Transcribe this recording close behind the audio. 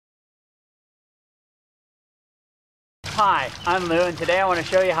Hi, I'm Lou, and today I want to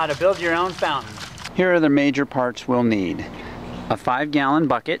show you how to build your own fountain. Here are the major parts we'll need. A 5-gallon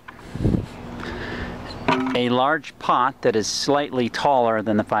bucket, a large pot that is slightly taller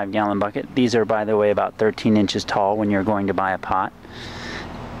than the 5-gallon bucket. These are, by the way, about 13 inches tall when you're going to buy a pot.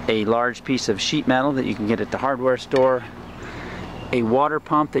 A large piece of sheet metal that you can get at the hardware store. A water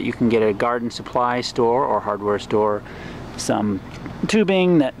pump that you can get at a garden supply store or hardware store. Some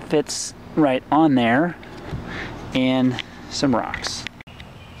tubing that fits right on there. And some rocks.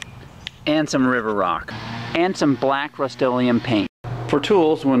 And some river rock. And some black Rust-Oleum paint. For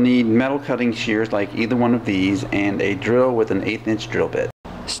tools, we'll need metal cutting shears like either one of these and a drill with an 1/8 inch drill bit.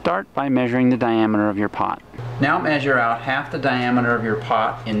 Start by measuring the diameter of your pot. Now measure out half the diameter of your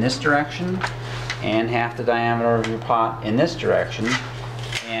pot in this direction and half the diameter of your pot in this direction,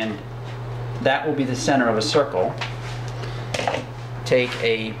 and that will be the center of a circle. Take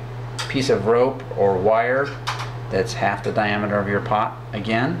a piece of rope or wire that's half the diameter of your pot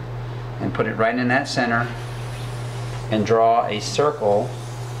again and put it right in that center and draw a circle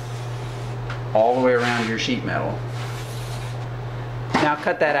all the way around your sheet metal. Now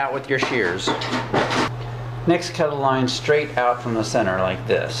cut that out with your shears. Next, cut a line straight out from the center like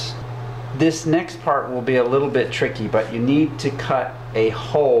this. This next part will be a little bit tricky, but you need to cut a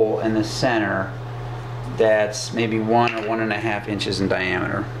hole in the center that's maybe 1 or 1.5 inches in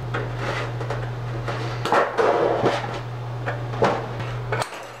diameter.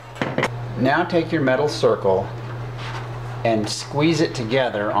 Now take your metal circle and squeeze it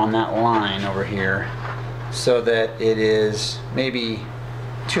together on that line over here so that it is maybe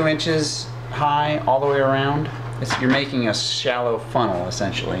 2 inches high all the way around. You're making a shallow funnel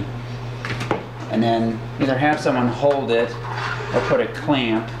essentially. And then either have someone hold it or put a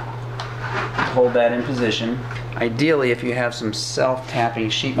clamp to hold that in position. Ideally, if you have some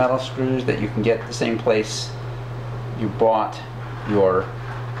self-tapping sheet metal screws that you can get at the same place you bought your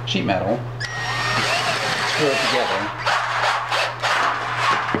sheet metal, screw it together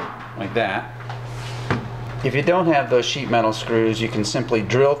like that. If you don't have those sheet metal screws, you can simply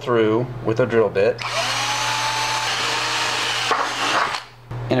drill through with a drill bit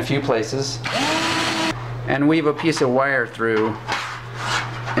in a few places and weave a piece of wire through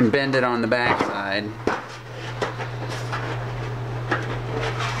and bend it on the back side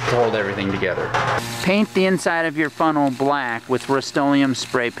to hold everything together. Paint the inside of your funnel black with Rust-Oleum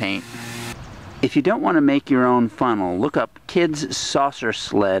spray paint. If you don't want to make your own funnel, look up Kids Saucer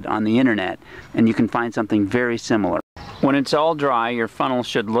Sled on the internet and you can find something very similar. When it's all dry, your funnel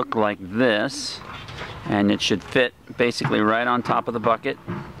should look like this, and it should fit basically right on top of the bucket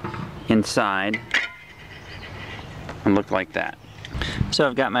inside and look like that. So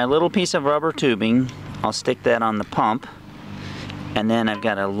I've got my little piece of rubber tubing. I'll stick that on the pump, and then I've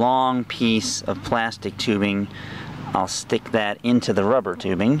got a long piece of plastic tubing. I'll stick that into the rubber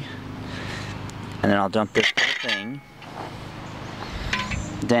tubing, and then I'll dump this whole thing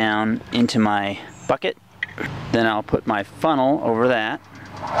down into my bucket. Then I'll put my funnel over that.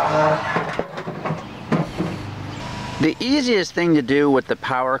 The easiest thing to do with the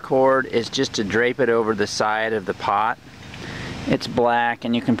power cord is just to drape it over the side of the pot. It's black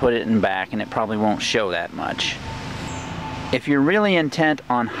and you can put it in back and it probably won't show that much. If you're really intent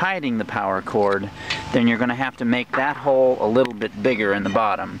on hiding the power cord, then you're going to have to make that hole a little bit bigger in the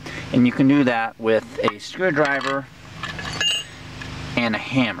bottom. And you can do that with a screwdriver and a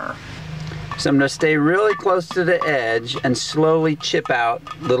hammer. So I'm going to stay really close to the edge and slowly chip out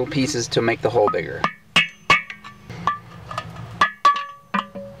little pieces to make the hole bigger.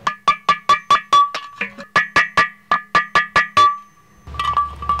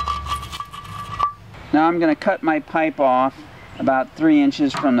 Now I'm going to cut my pipe off about 3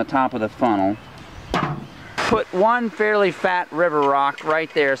 inches from the top of the funnel. Put one fairly fat river rock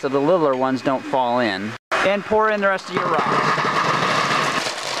right there so the littler ones don't fall in. And pour in the rest of your rocks.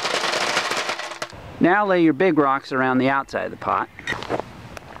 Now lay your big rocks around the outside of the pot.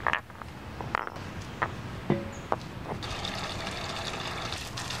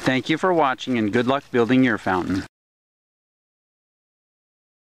 Thank you for watching and good luck building your fountain.